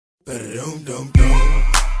You're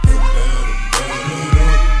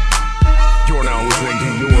now listening to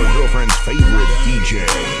your girlfriend's favorite DJ,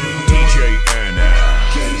 DJ Anna.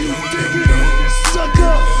 Can you dig it?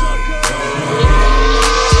 Sucker!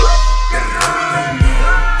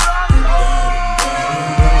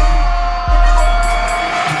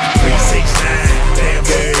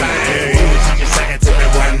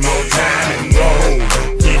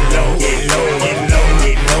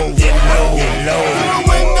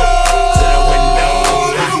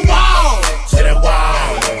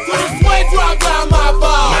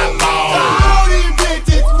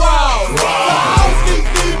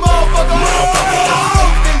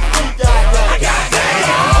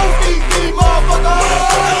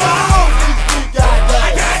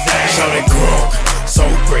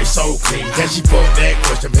 So clean, can she put that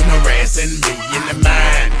question been harassing me in the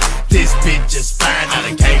mind? This bitch is fine, I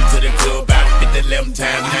done came to the club about 50-11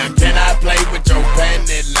 times. Now can I play with your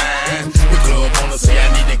panty line? The club wanna say I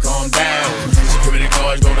need to calm down. Security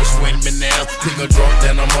guards gonna swing me now. Nigga drunk,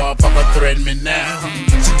 then I'm motherfucker threaten me now.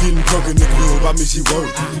 She getting drunk in the club, I mean she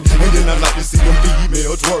work. And then I like to see them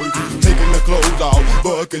females twerk. Taking the clothes off,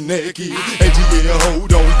 bucking naked. AGL,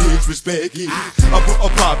 hold on, disrespect it. I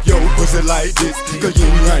pop your pussy like this. Cause you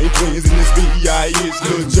ain't twins in this B.I.S.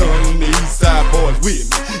 Lil' John and the East Side boys with me.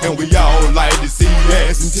 And we all like to see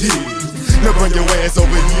ass and titties. Now bring your ass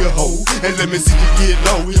over here, ho, and let me see you get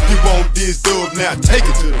low. If you want this dub, now take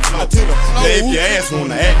it to the floor. Now if your ass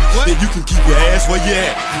wanna act, then you can keep your ass where you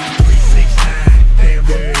at. 369,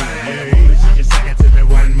 damn, she just sang it to me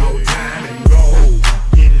one more time and roll.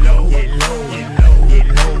 Get low, get low, get low, get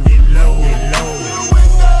low, get low, get low. To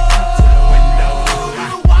the window, to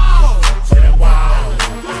the wall, to the wall.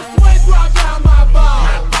 The sweat drop down my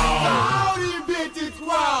ball. All these bitches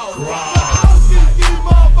crawl.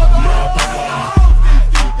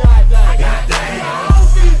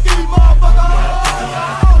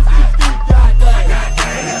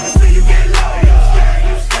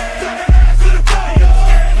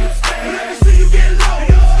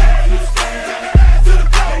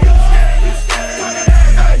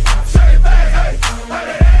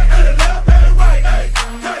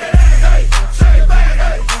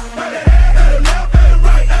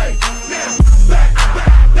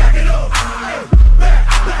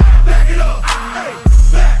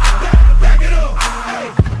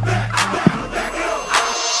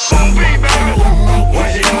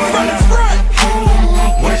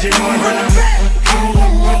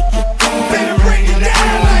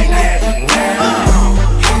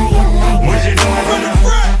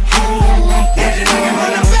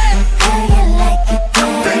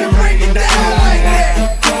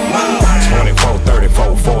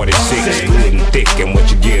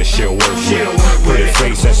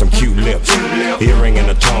 Earring in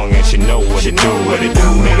her tongue and she know what it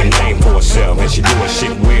do. Make a name for herself and she do her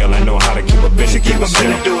shit well and know how to keep a business to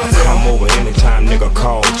herself. Come over anytime, nigga,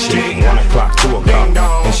 call chick. 1 o'clock, 2 o'clock,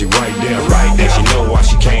 and she right there. And she know why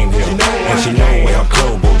she came here, and she know where her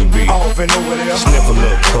clothes supposed to be. Sniff a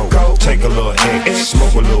little coke, take a little X,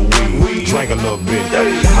 smoke a little weed, drink a little bit.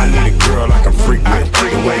 I need a girl I can freak with,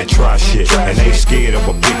 the way to try shit, and ain't scared of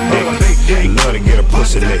a big dick. Love to get a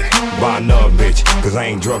pussy lick, buy another bitch, cause I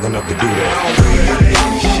ain't drunk enough to do that.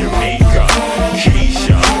 Shamika,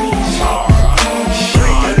 Keisha, Tara,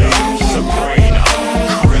 Shana, Sabrina,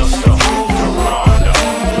 Crystal, Dorada,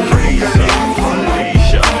 Reza,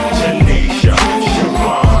 Felicia, Tanisha,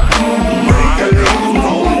 Siobhan, Monica,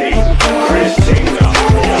 Monique, Christina.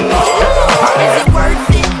 Is it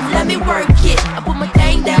worth it? Let me work it. I put my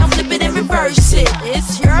thing down, flip it and reverse it.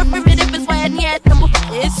 It's your primitive, it's why I need it.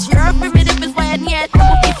 It's your primitive, it's why I need it.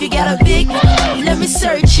 If you got a big, let me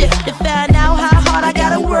search it to find out how hard I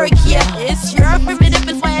gotta work. Yeah, it's your primitive,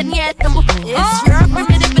 it's why I need it. It's your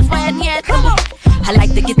primitive, it's why I need it. I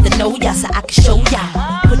like to get to know ya so I can show ya.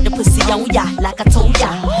 Put the pussy on ya like I told ya.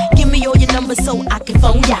 Give me all your numbers so I can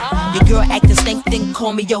phone ya. Your girl acting stink, then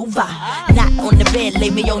call me over. Not on the bed, lay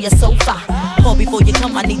me on your sofa. Call before you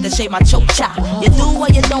come, I need to shave my chocha. You do or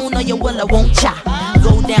you don't, or you will or won't cha.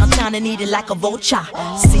 Go downtown and eat it like a vulture.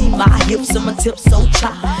 See my hips and my tips so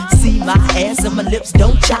cha. See my ass and my lips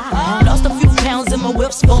don't cha. Lost a few pounds in my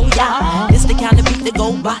whips for ya. It's the kind of beat that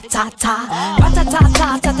go ba-ta-ta.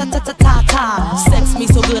 Ba-ta-ta-ta-ta-ta-ta-ta-ta. Sex me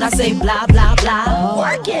so good I say blah blah blah.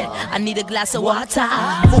 Work it, I need a glass of water.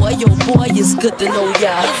 Boy, oh boy, it's good to know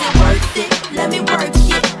ya. Is it worth it? Let me work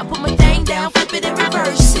it. I put my thing down, flip it and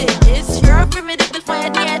reverse it. It's your primitive, it's why I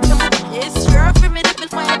need it. It's your primitive,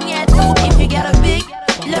 it's why I need it. If you got a big,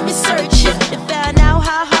 let me search it to find out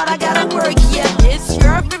how hard I gotta work. Yeah, it's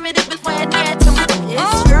your primitive, it's why I need it.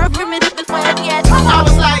 It's your primitive, it's why I need it. I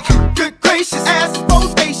was like, good gracious, ass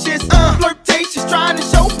bodacious.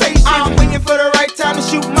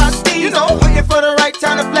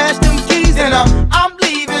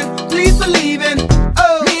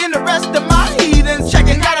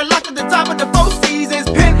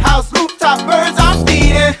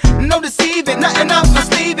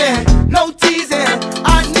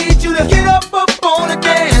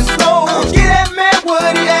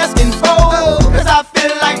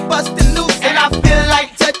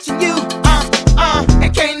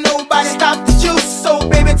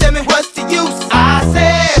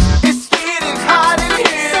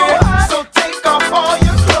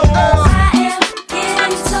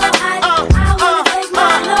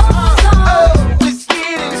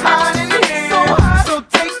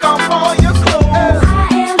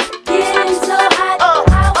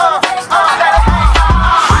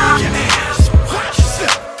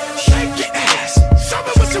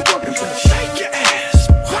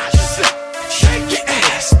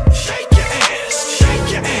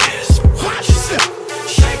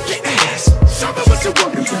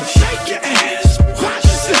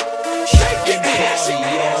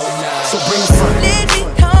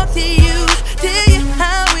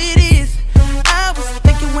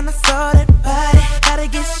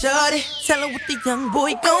 young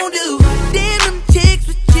boy gon' do? Damn them chicks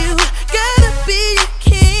with you, gotta be a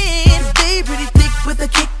kid. They pretty thick with a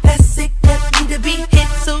kick that's sick, that need to be hit.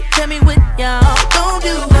 So tell me what y'all gon'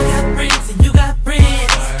 do. I got friends and you got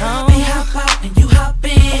friends. They hop out and you hop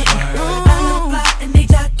in. I look fly and they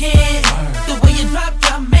jogging. The way you drop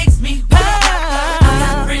makes me pop. I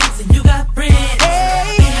got friends and you got friends.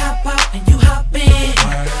 They hop out and you hop in.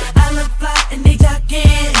 I look fly and they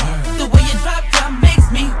jogging. The way you drop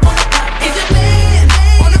makes me wanna pop. Is your man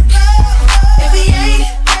on the floor? If he ain't,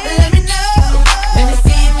 let me know. Let me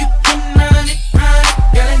see if you can run it, run it.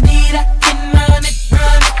 Girl, I need I can run it,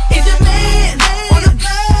 run it. Is your man on the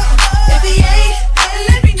floor? If he ain't,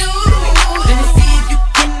 let me know. Let me see if you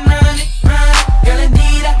can run it, run it. Girl, I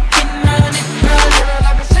need I can run it, run it. Girl,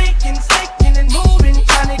 I've been shaking, shaking and moving,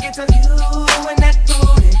 trying to get to you and that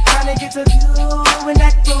booty, trying to get to you and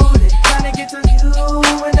that booty, trying to get to you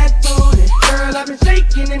and that booty. Girl, I've been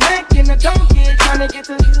shaking and hacking a donkey, trying to get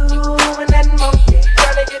to you and that monkey,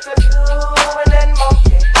 trying to get to you and that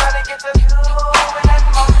monkey, trying to get to you and that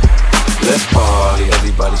monkey. Let's party,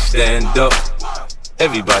 everybody stand up.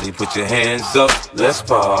 Everybody put your hands up. Let's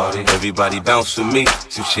party, everybody bounce with me.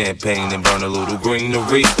 Some champagne and burn a little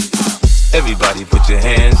greenery. Everybody put your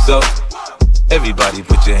hands up. Everybody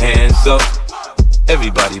put your hands up.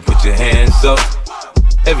 Everybody put your hands up.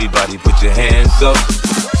 Everybody put your hands up.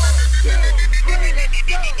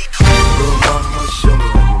 Little mama, show me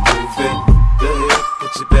how you move it. Go ahead,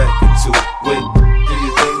 put your back into it. Do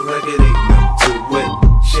your thing like it ain't nothing to it.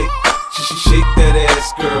 Shake that ass,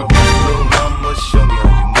 girl. Little mama, show me how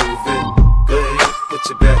you move it. Go ahead, put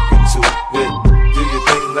your back into it. Do your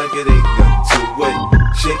thing like it ain't nothing to it.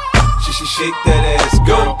 Shake that ass,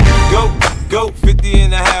 girl. Go, 50 in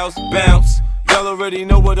the house, bounce. Y'all already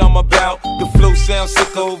know what I'm about. The flow sounds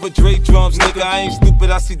sicker over Dre drums, nigga. I ain't stupid,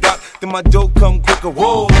 I see Doc, then my dough come quicker.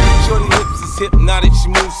 Whoa, shorty hips is hypnotic, she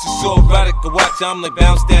moves, she's so erotic. I watch, I'm like,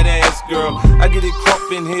 bounce that ass, girl. I get it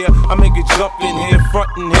crump in here, I make it jump in here, front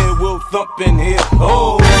in here, we'll thump in here.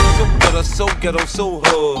 Oh, so ghetto, so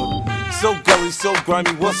hood, so gully, so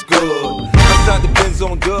grimy, what's good? Outside the Benz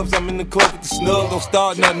on dubs, I'm in the club with the snug. Don't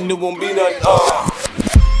start nothing, it won't be nothing.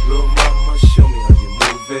 Little mama, show me how you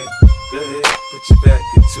move it. Go ahead, put your back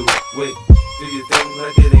into it. Do your thing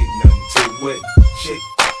like it ain't nothing to it.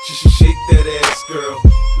 Shake that ass, girl.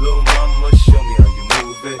 Little mama, show me how you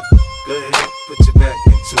move it. Go ahead, put your back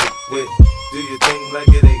into it. Do your thing like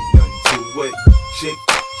it ain't nothing to it. Shake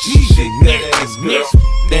that ass, girl.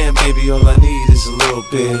 Damn, baby, all I need is a little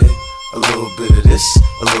bit of this,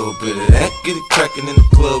 a little bit of that. Get it crackin' in the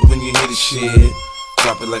club when you hear the shit.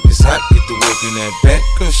 Drop it like it's hot, get the work in that back.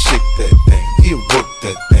 Girl, shake that thing, yeah, work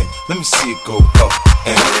that thing. Let me see it go up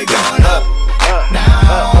and down, up,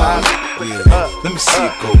 down. Yeah, let me see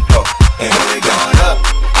it go up and down, up,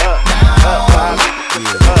 down.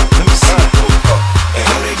 Yeah, let me see it go up and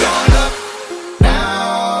down,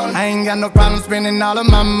 down. I ain't got no problem spending all of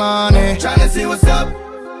my money, tryna see what's up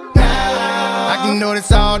now. I can do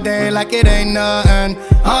this all day like it ain't nothing.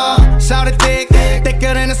 Shout it thick,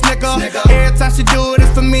 thicker than a snicker. Every time she do it,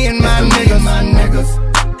 it's for me and my niggas.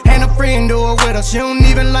 And a friend do it with her. She don't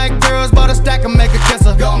even like girls, but a stack and make her kiss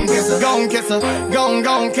her. Gon' kiss her, gon' kiss her,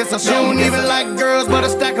 gon' kiss her. She don't even like girls, but a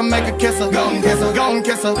stack and make her kiss her. Gon' kiss her, gon'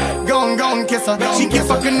 kiss her, gon' kiss her. She keep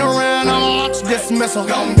fucking around, I'ma watch dismissal.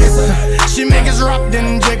 Gon' kiss her. She make us rock,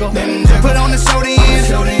 then jiggle. Put on the show then,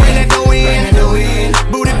 bring that dough in.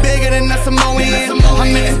 Booty bigger than a Samoan. I'm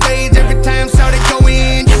in the stage every time, shout it go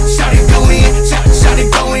in. Shout it go in, shout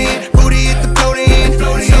it go in. Booty hit the float in,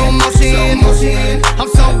 slow motion. I'm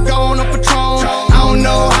so gone on Patron. I don't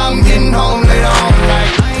know how I'm getting home later on.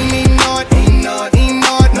 Like I ain't even know it.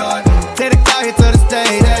 Take the car here to the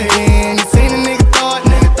stage. And you seen a nigga thought,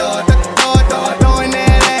 throwing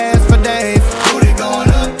that ass for days. Booty going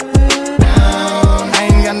up, down. I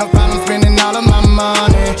ain't got no problem spending all of my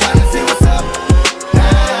money, tryna see what's up now.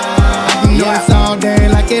 I can do this all day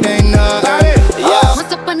like it ain't nothing.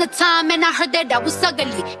 Once upon a time, and I heard that I was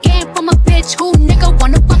ugly. Came from a bitch who nigga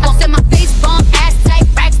wanna fuck. I said my face bomb, ass tight,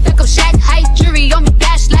 rack stuck up, shack height, jury on me,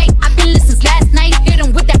 flashlight. I've been listening last night, hit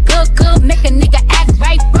him with that good, make a nigga act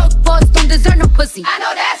right. Broke boys don't deserve no pussy. I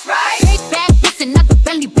know that's right. Big bag, listen, not the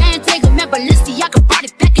belly band. Take a man, Balenciaga brought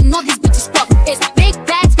it back, and all these bitches fuck. It's big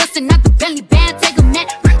bags, listen, not the belly band. Take a man,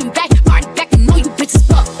 bring back, brought it back, and all you bitches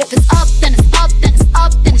fuck. If it's up, then it's up, then it's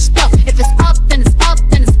up, then it's stuff. If it's up, then it's up,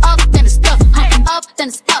 then it's up, then it's stuff. I'm up, then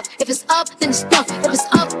it's up. If it's up, then it's stuff. If it's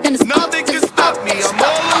up, then it's up. Nothing can stop me, I'm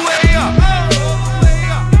all the way up.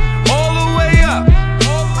 All the way up.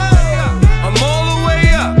 I'm all the way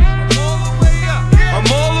up. I'm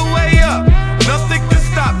all the way up. Nothing can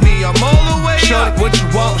stop me, I'm all the way up. Shorty, what you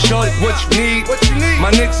want, shorty, what you need. My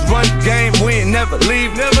niggas run the game, we ain't never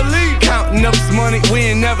leave, never leave. Counting up this money, we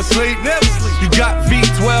ain't never sleep, never sleep. You got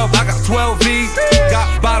V12, I got 12 V's.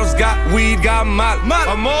 Got bottles, got weed, got molly.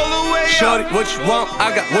 I'm all the way up. Shorty, what you want?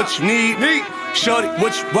 I got what you need. Shorty,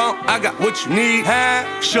 what you want? I got what you need.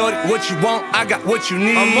 Shorty, what you want? I got what you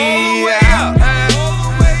need. I'm all the way up.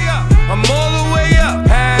 I'm all the way up.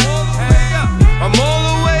 I'm all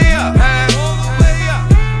the way up.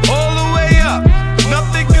 All the way up.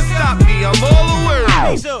 Nothing can stop me. I'm all the way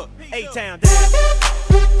up. Peace up, A-Town down.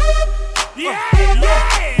 Yeah, yeah.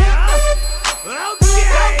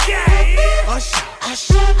 Okay. Usher,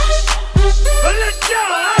 Usher, Usher.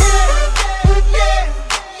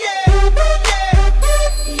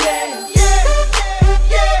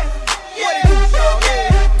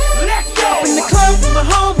 Let's go. In the club with my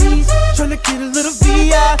homies, tryna get a little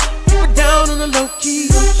VI. Keep it down on the low key.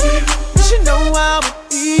 You should know how it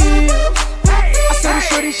feels. I saw the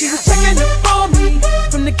shorty, she was checking up on me.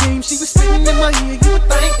 From the game, she was spitting in my ear. You would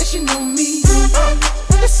think that she knew me.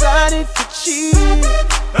 Decided to chill.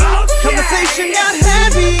 Conversation got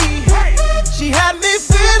heavy. She had me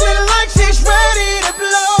feeling like she's ready to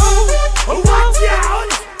blow. Watch out!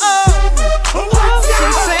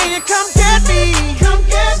 She's saying, come get me.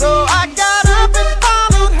 So I got up and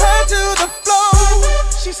followed her to the floor.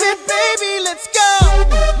 She said, baby, let's go.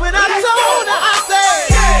 When I told her, I said,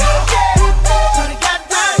 Shorty got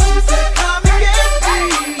down, she said, come and get me.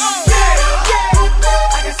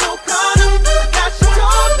 I got so caught up, now she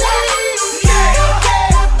told me.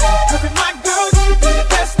 Her and my girl, she be the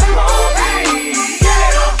best of all me.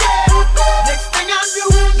 Next thing I knew,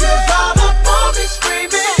 she was all up on me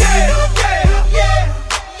screaming.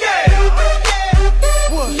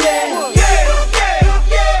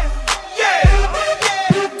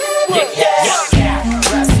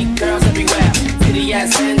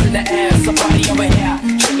 Hands in the air, somebody over here.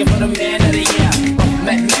 Shaking for the man of the year.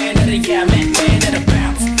 Man of the year, man of the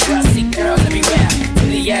bounce. Rusty girls everywhere.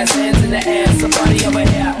 Titty ass hands in the air, somebody over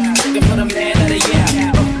here. Shaking for the man of the year.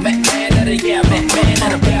 Man of the year, man of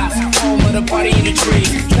the bounce. Home of the party in the trees.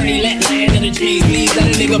 20 let land in the G's. Please let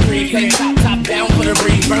a nigga breathe. Play top down for the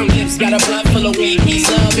breeze. Burn lips, got a blood full of weed. He's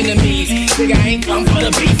loving the me's. Nigga, I ain't come for the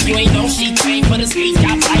beef. You ain't no she came for the speech.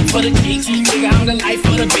 Got fight for the cheeks. Nigga, I'm the life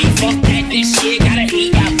for the beef. Fuck that, this shit gotta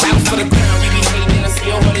eat. Got bounce for the ground. You be hating and I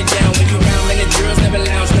still run it down. When you round, man, the girls never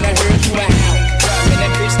lounge. When I heard you a howl. Man,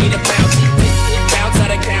 that bitch need a bounce. Bounce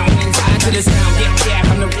out of town. Inside to the sound. Yeah,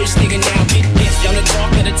 I'm the rich nigga now. Get this, y'all the talk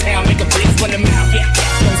of the town. Make a blitz for the mouth. Yeah,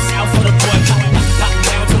 go south for the boy. Pop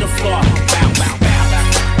down to the floor. Bow, bow, bow.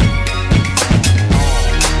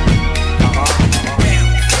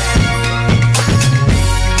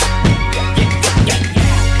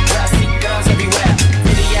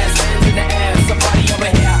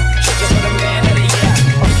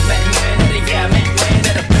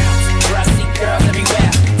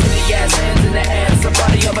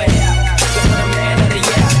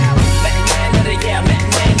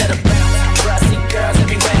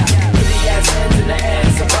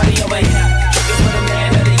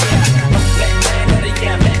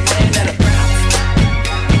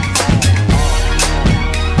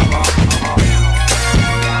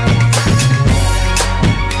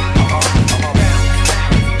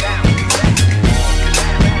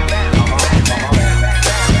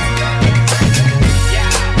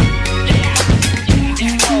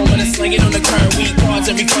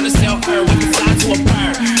 Every corner sell her, we can fly to a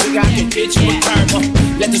bird. Nigga, I can pitch you a curve.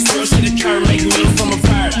 Let this real shit occur, make me from a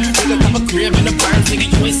bird. Nigga, have a crib in the bird.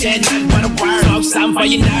 Nigga, you ain't said nothing but a word. Talk something for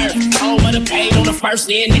your nerve. Oh, what a pain on the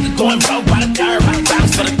first end. Nigga, going broke by the third. I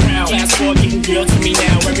bounce for the crown. Fast forward, getting real to me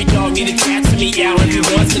now. Every dog need a cat to me out. Every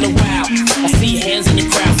once in a while, I see hands in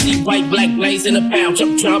the crowd. See white, black blaze in the pound.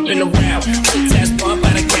 Jumping around. Six ass bump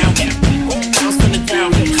out of count. Bounce from the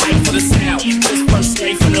ground. Hype for the sound. This first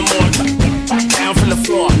straight from the morning. Down from the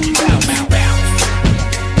floor, bow, bow, bow.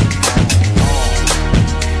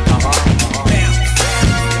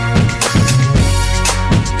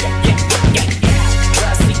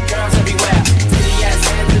 Rusty girls everywhere. Titty ass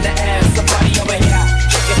hands in the air. Somebody over here.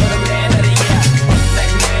 Shaking for the man of the year.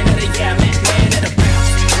 Man of the year, man of the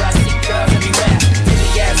bounce. Rusty girls everywhere.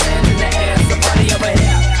 Titty ass hands in the air. Somebody over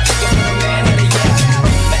here. Shaking for the man of the year.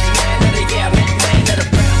 Man of the year, man of the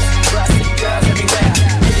bounce. Rusty girls everywhere.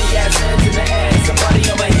 Titty ass hands in the air. Somebody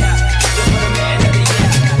over here.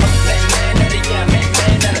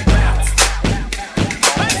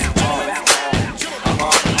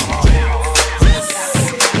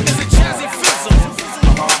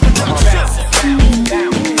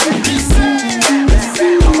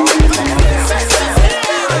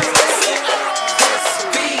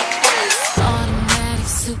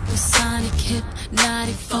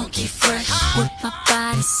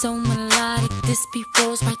 so melodic, this beat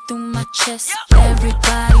rolls right through my chest.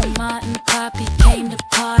 Everybody, Martin, Poppy came to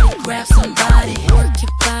party. Grab somebody, work your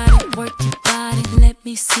body, work your body. Let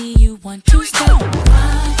me see you 1, 2, step. Rock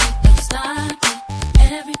it, don't stop it.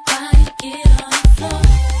 Everybody get on the floor.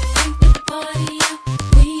 Bring the party up,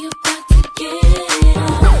 we about to get it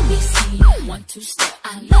on. Let me see you 1, 2, step.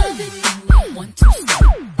 I love it, 1, 2, step.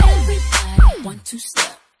 Everybody, 1, 2,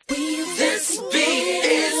 step. This beat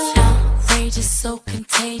is outrageous, so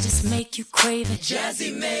contagious, make you crave it.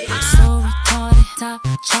 Jazzy made it. So retarded, top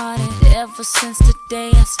charted. Ever since the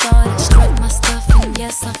day I started, strut my stuff and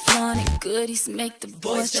yes I flaunt it. Goodies make the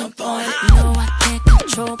boys jump on it. No, I can't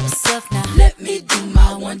control myself now. Let me do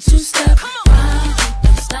my 1, 2 step. Rock it,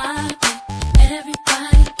 don't stop it.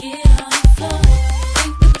 Everybody get on the floor.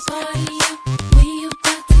 Bring the party up, we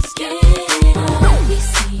about to get it on. Let me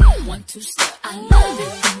see you 1, 2 step. I love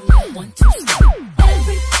it. 1, 2 step.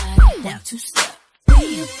 Everybody 1, 2 step.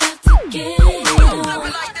 We about to get it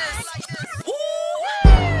on.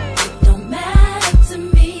 It don't matter to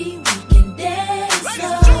me, we can dance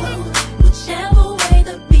slow. Whichever way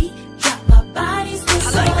the beat drop, our bodies will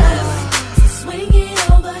slow. So swing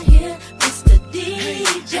it over here, Mr.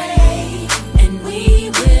 DJ, and we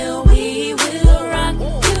will rock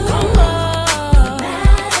you. Don't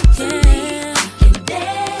matter to me, we can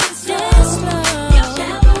dance slow.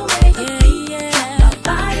 Whichever way the beat drop, our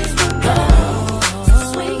bodies will go. So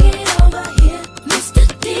swing it over here, Mr.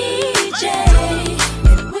 DJ,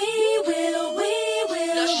 and we will rock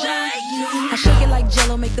you. I shake it like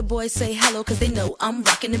Jello, make the boys say hello, cause they know I'm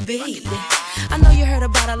rocking the beat. I know you heard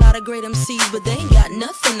about a lot of great MCs, but they ain't got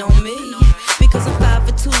nothing on me. Because I'm 5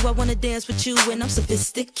 for 2, I wanna dance with you, and I'm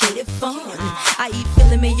sophisticated fun. I eat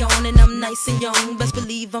filet mignon, and I'm nice and young, best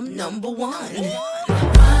believe I'm number 1. Rock it,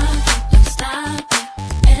 don't stop it.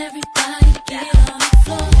 Everybody get on the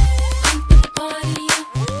floor. Bring the party up,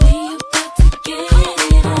 we about to get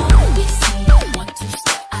it on. We see you 1, 2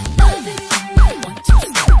 step. I love it. 1, 2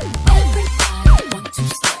 step. Everybody 1, 2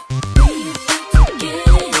 step. We about to get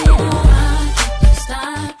it on. Rock it, don't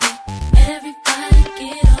stop it. Everybody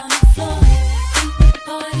get on the floor. Bring the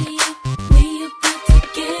party up, we about to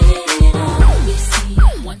get it on. We see you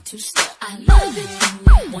 1, 2 step. I love it.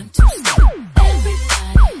 1, 2 step.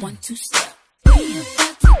 Everybody 1, 2 step. We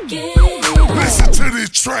about to get it on. Listen to this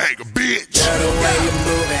track, bitch. Girl, the way you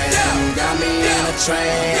moving got me in a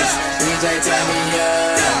trance. DJ, turn me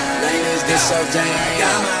up. Ladies, this your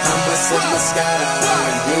jam. I'ma sip Missykal.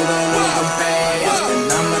 You gon' move them fast,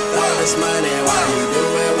 and I'ma throw this money while you do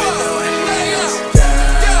it with no hands. Girl,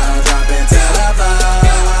 drop it to the floor.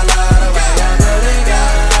 I love the way you put it, girl.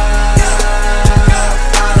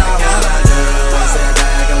 All I wanna do is sit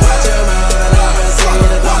back and watch you move it up and see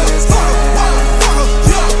the bonus come.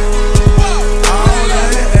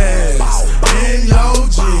 In your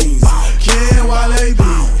jeans, Ken Wale B,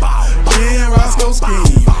 Ken Roscoe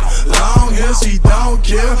scheme. Long hair, she don't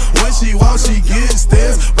care. When she walks, she gets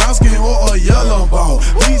stares. Brown skin or a yellow bone.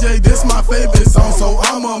 DJ, this my favorite song, so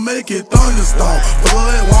I'ma make it thunderstorm.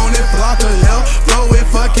 Blood, want it, block of hell. Blow it,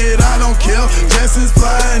 fuck it, I don't care. Jess's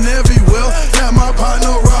flying everywhere. Got my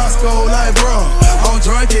partner Roscoe, like bro, I'm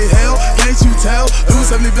drunk in hell. Can't you tell?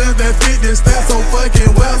 270 bands that fit this stat so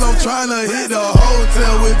fucking well. I'm tryna hit a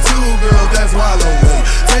hotel with 2 girls, that's wallow.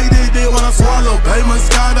 Take this dick when I swallow. Pay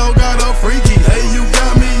Moscato, got a freaky. Hey, you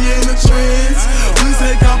got me in the trends. Please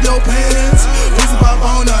take off your pants. Please pop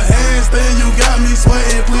on the handstand. You got me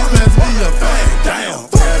sweating. Please pass me a bag. Damn.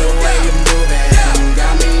 Girl, the way you moving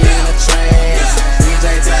got me in a trance. DJ,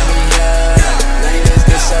 turn me up. Ladies,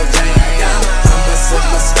 this your jam. I'ma sip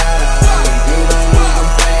Missykal. You gon' move them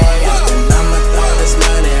fast, and I'ma throw this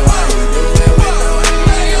money while you do it with no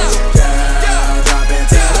hands. Girl, drop it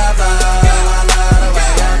to the floor. I love the way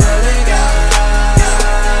you put it, girl.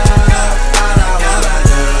 All I wanna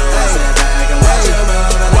do is sit back and watch you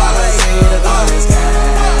move it while I see the bonus come.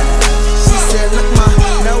 She said, look my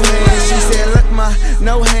no hands. She said, look my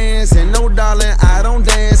no hands. And no darling, I don't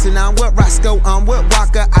dance. And I'm with Roscoe, I'm with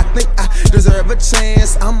Walker. I think I deserve a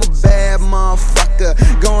chance. I'm a bad motherfucker,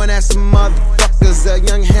 going at some motherfuckers. A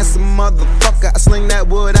young handsome motherfucker. I sling that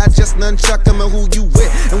wood, I just nunchuck him. And who you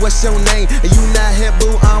with? And what's your name? And you not hip,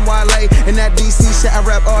 boo, I'm Wale. And that DC shit I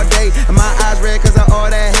rap all day. And my eyes red cause of all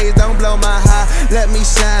that haze. Don't blow my high, let me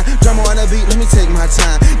shine. Drummer on the beat, let me take my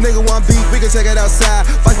time. Nigga want beat, we can take it outside.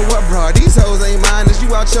 Fight for what, bro? These hoes ain't mine. Is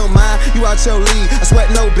you out your mind? You out your league. I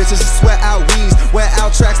sweat no bitches, I sweat out weeds. Wear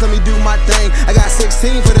out tracks, let me do my thing. I got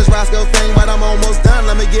 16 for this Roscoe thing, but I'm almost done.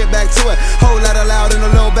 Let me get back to it. Whole lot of loud in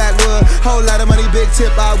the low backwood. Whole lot of money, big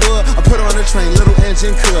tip I would. I put her on the train, little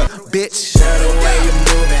engine could. Bitch. Girl, the way you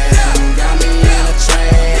moving got me in a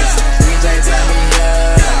trance. DJ, turn me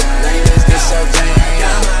up.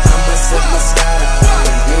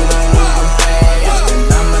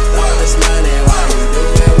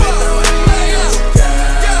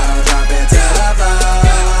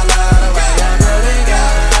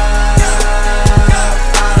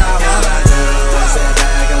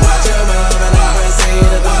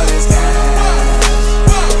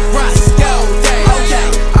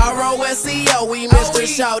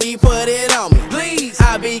 shorty, put it on me. Please,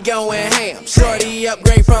 I be going ham. Shorty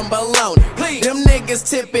upgrade from bologna. Please, them niggas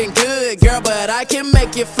tipping good, girl, but I can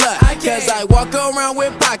make it flush. Cause I walk around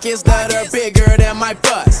with pockets that are bigger than my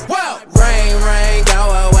bust. Rain, rain, go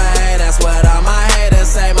away. That's what all my haters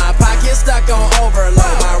say. My pocket's stuck on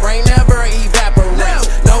overload. My rain never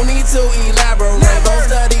evaporates. No need to elaborate.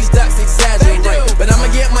 Most of these ducks exaggerate. But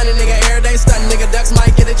I'ma get money, nigga, every day stunting. Nigga, ducks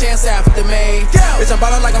might get a chance after me. Bitch, I'm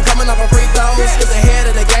ballin' like I'm coming off a free throws. It's the head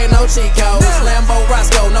of the game, no cheat codes. Lambo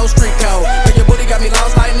Roscoe, no street code. And your booty got me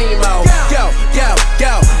lost like Nemo.